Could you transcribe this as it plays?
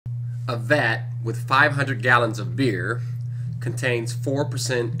A vat with 500 gallons of beer contains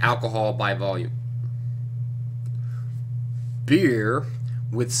 4% alcohol by volume. Beer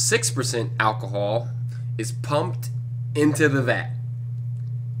with 6% alcohol is pumped into the vat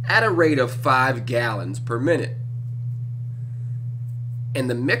at a rate of 5 gallons per minute, and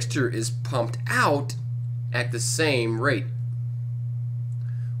the mixture is pumped out at the same rate.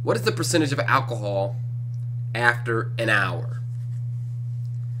 What is the percentage of alcohol after an hour?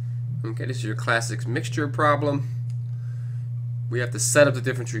 Okay, this is your classic mixture problem. We have to set up the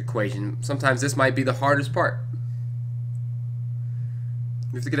differential equation. Sometimes this might be the hardest part.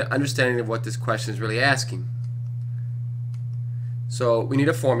 You have to get an understanding of what this question is really asking. So we need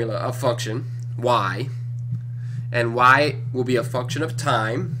a formula, a function, y, and y will be a function of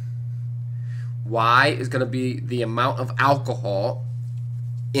time. Y is going to be the amount of alcohol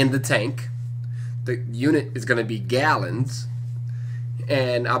in the tank. The unit is going to be gallons,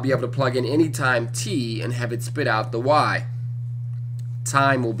 and I'll be able to plug in any time t and have it spit out the y.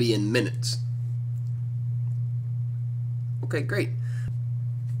 Time will be in minutes. Okay, great.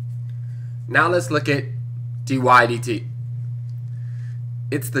 Now let's look at dy dt.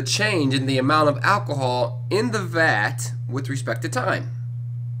 It's the change in the amount of alcohol in the vat with respect to time.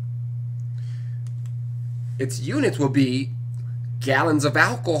 Its units will be gallons of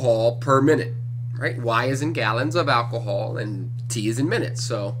alcohol per minute, right? Y is in gallons of alcohol and T is in minutes.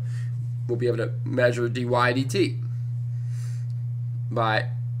 So we'll be able to measure dy dt by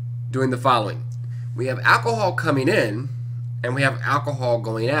doing the following. We have alcohol coming in and we have alcohol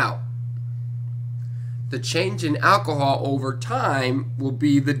going out. The change in alcohol over time will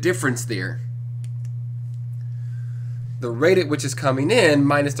be the difference there. The rate at which is coming in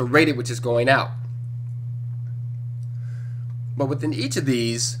minus the rate at which is going out. But within each of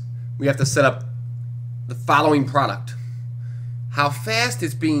these, we have to set up the following product. How fast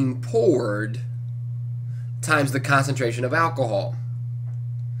it's being poured times the concentration of alcohol.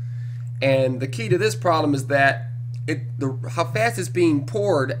 And the key to this problem is that how fast it's being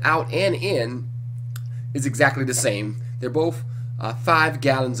poured out and in is exactly the same. They're both 5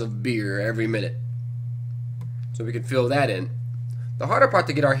 gallons of beer every minute. So we can fill that in. The harder part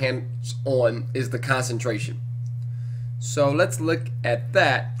to get our hands on is the concentration. So let's look at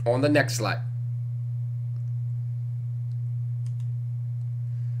that on the next slide.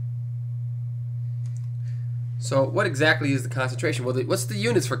 So what exactly is the concentration? Well, what's the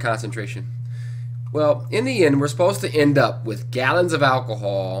units for concentration? Well, in the end, we're supposed to end up with gallons of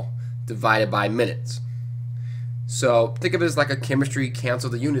alcohol divided by minutes. So think of it as like a chemistry cancel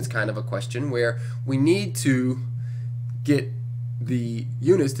the units kind of a question, where we need to get the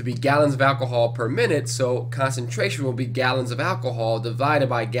units to be gallons of alcohol per minute, so concentration will be gallons of alcohol divided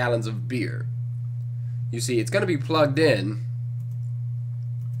by gallons of beer. You see, it's going to be plugged in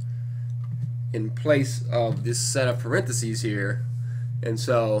place of this set of parentheses here, and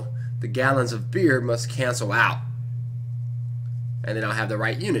so the gallons of beer must cancel out, and then I'll have the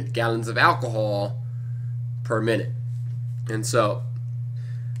right unit, gallons of alcohol per minute. And so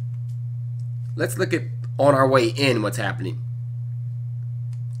let's look at on our way in what's happening.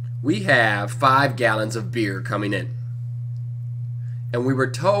 We have 5 gallons of beer coming in, and we were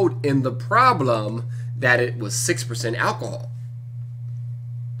told in the problem that it was 6% alcohol.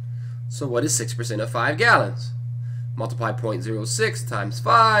 So what is 6% of 5 gallons? Multiply 0.06 times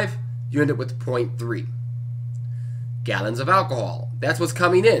 5, you end up with 0.3 gallons of alcohol. That's what's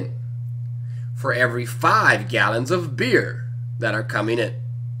coming in for every 5 gallons of beer that are coming in.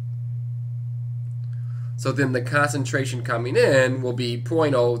 So then the concentration coming in will be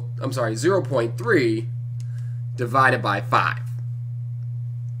 0.3 divided by 5.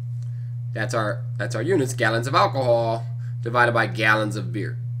 That's our units, gallons of alcohol divided by gallons of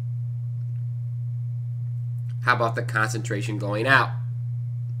beer. How about the concentration going out?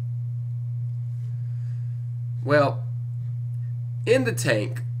 Well, in the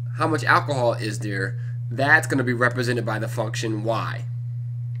tank, how much alcohol is there? That's going to be represented by the function y.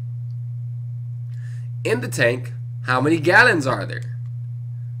 In the tank, how many gallons are there?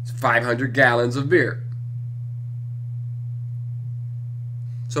 It's 500 gallons of beer.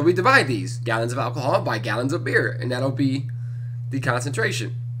 So we divide these gallons of alcohol by gallons of beer, and that'll be the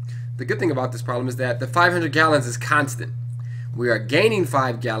concentration. The good thing about this problem is that the 500 gallons is constant. We are gaining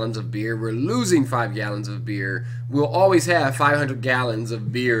 5 gallons of beer, we're losing 5 gallons of beer. We'll always have 500 gallons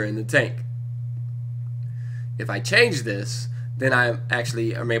of beer in the tank. If I change this, then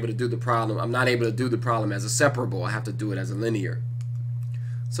I'm able to do the problem. I'm not able to do the problem as a separable. I have to do it as a linear.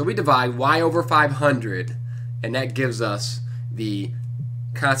 So we divide y over 500, and that gives us the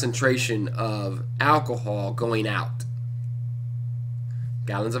concentration of alcohol going out.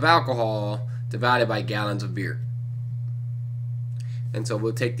 gallons of alcohol divided by gallons of beer. And so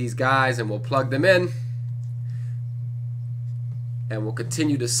we'll take these guys and we'll plug them in, and we'll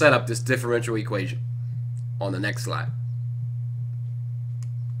continue to set up this differential equation on the next slide.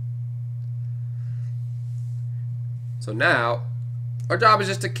 So now our job is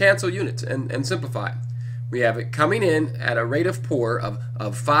just to cancel units and simplify. We have it coming in at a rate of pour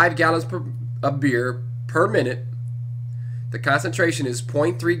of 5 gallons of beer per minute. The concentration is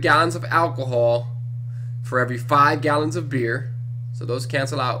 0.3 gallons of alcohol for every 5 gallons of beer. So those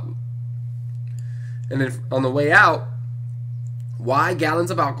cancel out. And then on the way out, Y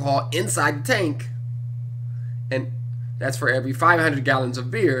gallons of alcohol inside the tank. And that's for every 500 gallons of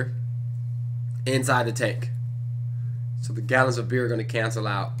beer inside the tank. So the gallons of beer are going to cancel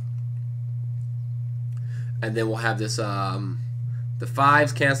out. And then we'll have this, the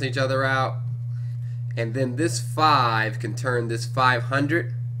 5s cancel each other out. And then this 5 can turn this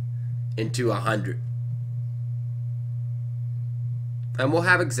 500 into 100. And we'll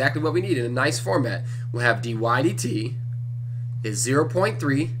have exactly what we need in a nice format. We'll have dy dt is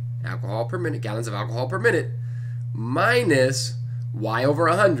 0.3 alcohol per minute, gallons of alcohol per minute, minus y over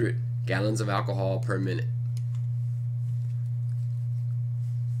 100 gallons of alcohol per minute.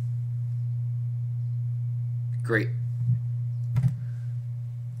 Great.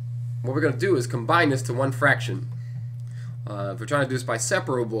 What we're going to do is combine this to one fraction. If we're trying to do this by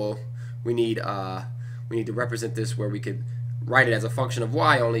separable, we need to represent this where we could write it as a function of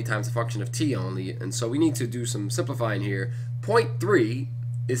y only times a function of t only. And so we need to do some simplifying here. 0.3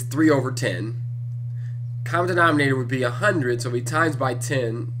 is 3 over 10. Common denominator would be 100, so we times by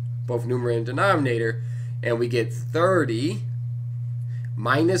 10, both numerator and denominator, and we get 30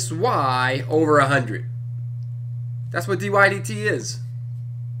 minus y over 100. That's what dy dt is.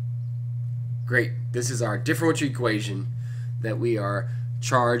 Great. This is our differential equation that we are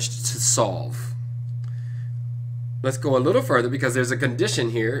charged to solve. Let's go a little further because there's a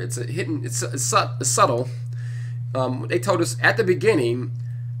condition here. It's subtle. They told us at the beginning,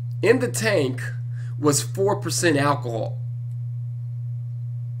 in the tank was 4% alcohol.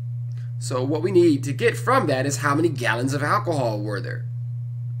 So what we need to get from that is how many gallons of alcohol were there.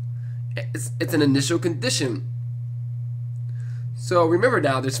 It's an initial condition. So remember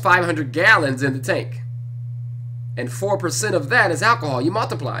now, there's 500 gallons in the tank. And 4% of that is alcohol. You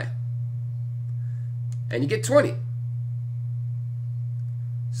multiply. And you get 20.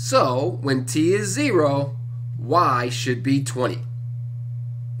 So when t is 0, y should be 20.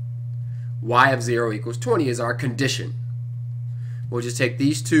 Y of 0 equals 20 is our condition. We'll just take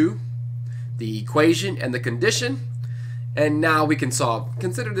these two, the equation and the condition, and now we can solve.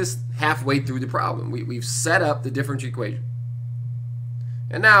 Consider this halfway through the problem. We've set up the differential equation.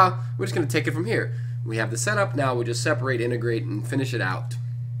 And now we're just going to take it from here. We have the setup. Now we'll just separate, integrate, and finish it out.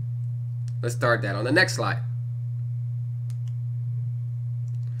 Let's start that on the next slide.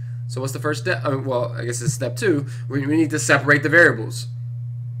 So what's the first step? Well, I guess it's step 2. We need to separate the variables.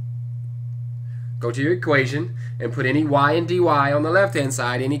 Go to your equation and put any y and dy on the left-hand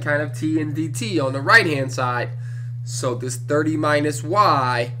side, any kind of t and dt on the right-hand side. So this 30 minus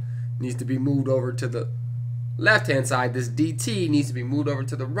y needs to be moved over to the left-hand side. This dt needs to be moved over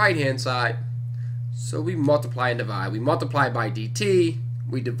to the right-hand side. So we multiply and divide. We multiply by dt.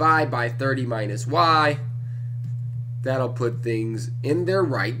 We divide by 30 minus y. That'll put things in their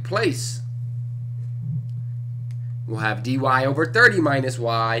right place. We'll have dy over 30 minus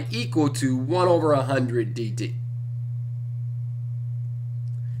y equal to 1 over 100 dt.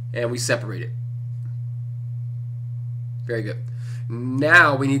 And we separate it. Very good.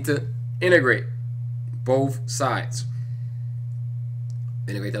 Now we need to integrate both sides.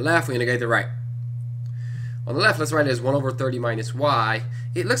 Integrate the left, we integrate the right. On the left, let's write it as 1 over 30 minus y.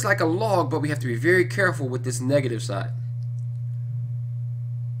 It looks like a log, but we have to be very careful with this negative side.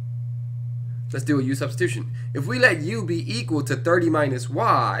 Let's do a U-substitution. If we let u be equal to 30 minus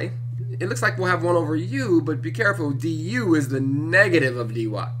y, it looks like we'll have 1 over u, but be careful, du is the negative of dy.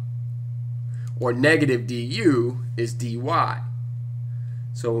 Or negative du is dy.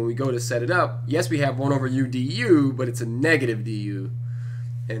 So when we go to set it up, yes, we have 1 over u du, but it's a negative du.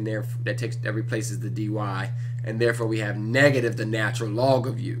 And therefore, that replaces the dy. And therefore, we have negative the natural log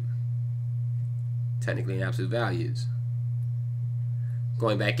of u. Technically in absolute values.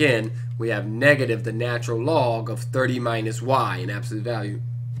 Going back in, we have negative the natural log of 30 minus y in absolute value.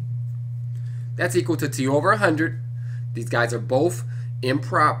 That's equal to t over 100. These guys are both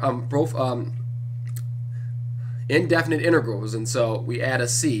indefinite integrals, and so we add a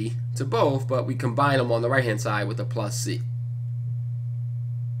c to both, but we combine them on the right-hand side with a plus c.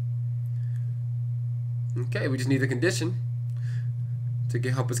 Okay, we just need the condition.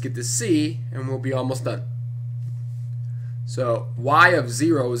 to help us get this C, and we'll be almost done. So y of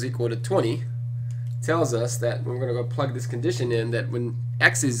 0 is equal to 20 tells us that we're going to go plug this condition in, that when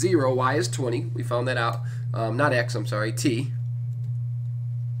x is 0, y is 20. We found that out. Not x, I'm sorry, t.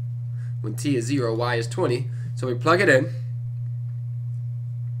 When t is 0, y is 20. So we plug it in.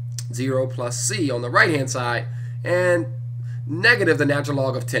 0 plus c on the right hand side, and negative the natural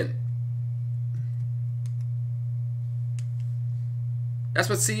log of 10. That's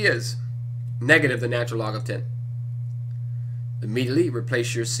what c is. Negative the natural log of 10. Immediately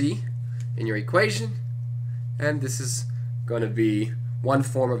replace your c in your equation, and this is going to be one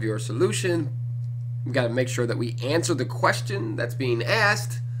form of your solution. We've got to make sure that we answer the question that's being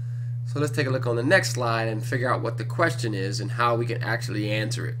asked. So let's take a look on the next slide and figure out what the question is and how we can actually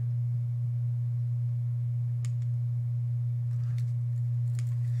answer it.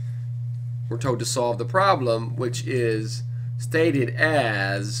 We're told to solve the problem, which is stated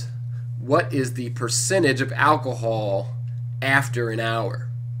as, what is the percentage of alcohol after an hour?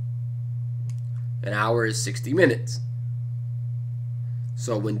 An hour is 60 minutes.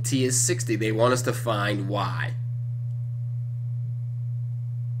 So when t is 60, they want us to find y.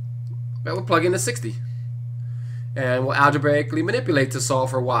 Well, we'll plug in the 60. And we'll algebraically manipulate to solve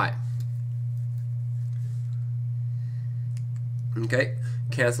for y. Okay,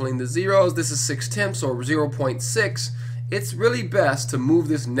 canceling the zeros. This is 6/10, or 0.6. It's really best to move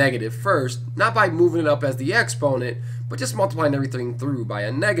this negative first, not by moving it up as the exponent, but just multiplying everything through by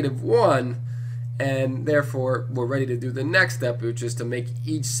a -1. And therefore, we're ready to do the next step, which is to make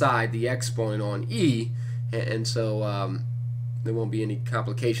each side the exponent on e. And so there won't be any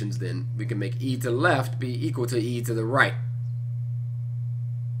complications then. We can make e to the left be equal to e to the right.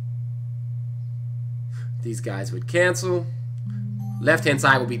 These guys would cancel. Left-hand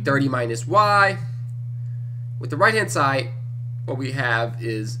side will be 30 minus y. With the right-hand side, what we have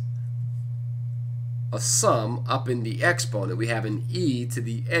is a sum up in the exponent. We have an e to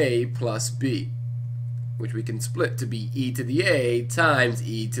the a plus b, which we can split to be e to the a times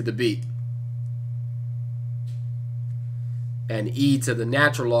e to the b. And e to the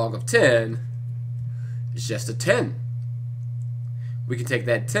natural log of 10 is just a 10. We can take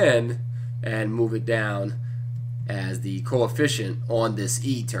that 10 and move it down as the coefficient on this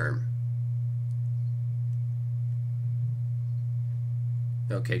e term.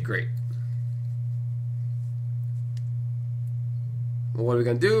 Okay, great. Well, what are we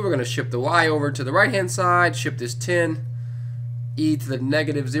going to do? We're going to shift the y over to the right hand side, shift this 10, e to the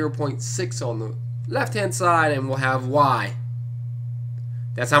negative 0.6 on the left hand side, and we'll have y.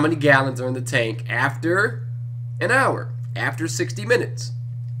 That's how many gallons are in the tank after an hour, after 60 minutes.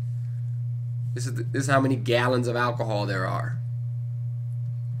 This is how many gallons of alcohol there are.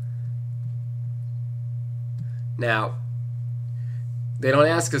 Now, they don't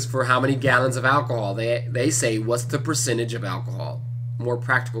ask us for how many gallons of alcohol. They say, what's the percentage of alcohol? More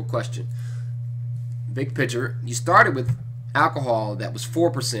practical question. Big picture, you started with alcohol that was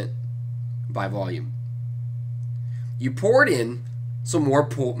 4% by volume. You poured in some more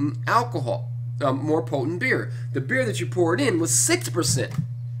potent alcohol, more potent beer. The beer that you poured in was 6%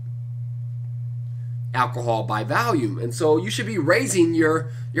 alcohol by volume, and so you should be raising your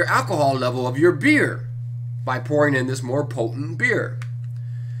alcohol level of your beer by pouring in this more potent beer.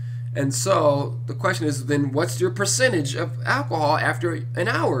 And so the question is then, what's your percentage of alcohol after an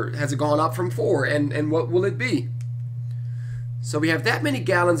hour? Has it gone up from 4, and what will it be? So we have that many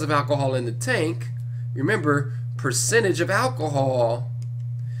gallons of alcohol in the tank. Remember, percentage of alcohol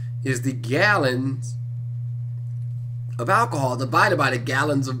is the gallons of alcohol divided by the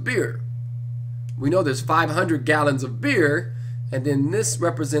gallons of beer. We know there's 500 gallons of beer, and then this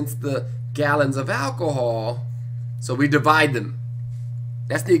represents the gallons of alcohol, so we divide them.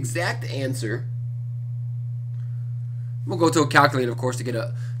 That's the exact answer. We'll go to a calculator, of course, to get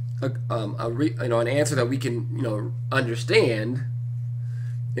an answer that we can understand.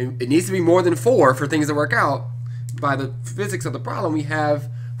 It needs to be more than 4 for things to work out. By the physics of the problem, we have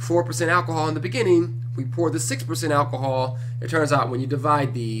 4% alcohol in the beginning. We pour the 6% alcohol. It turns out when you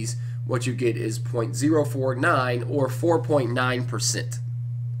divide these, what you get is 0.049 or 4.9%.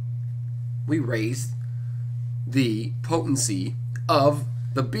 We raised the potency of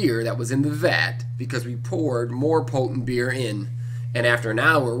the beer that was in the vat because we poured more potent beer in, and after an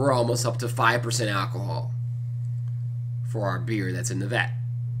hour we're almost up to 5% alcohol for our beer that's in the vat,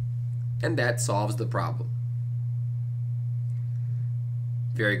 and that solves the problem.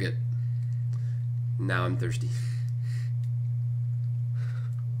 Very good. Now I'm thirsty.